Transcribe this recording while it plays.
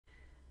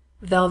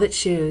Velvet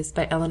Shoes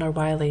by Eleanor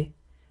Wiley.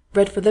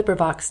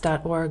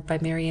 LibriVox by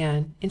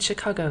Marianne in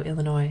Chicago,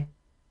 Illinois.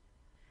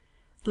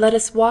 Let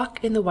us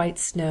walk in the white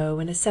snow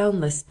in a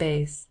soundless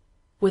space,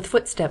 with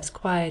footsteps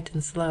quiet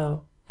and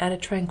slow, at a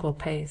tranquil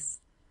pace,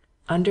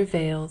 under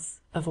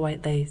veils of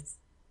white lace.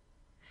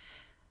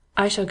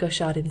 I shall go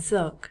shod in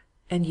silk,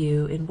 and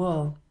you in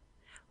wool,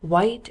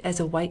 white as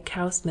a white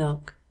cow's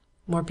milk,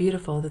 more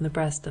beautiful than the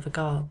breast of a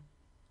gull.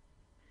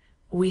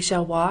 We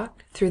shall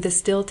walk through the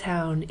still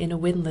town in a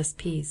windless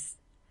peace.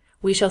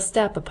 We shall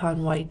step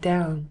upon white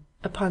down,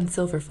 upon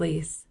silver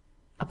fleece,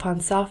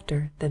 upon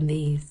softer than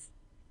these.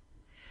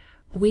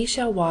 We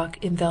shall walk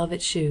in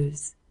velvet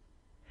shoes.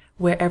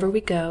 Wherever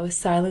we go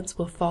silence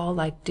will fall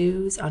like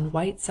dews on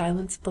white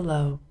silence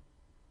below.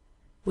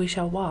 We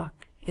shall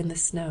walk in the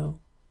snow.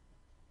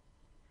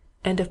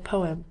 End of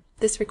poem.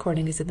 This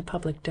recording is in the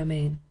public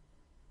domain.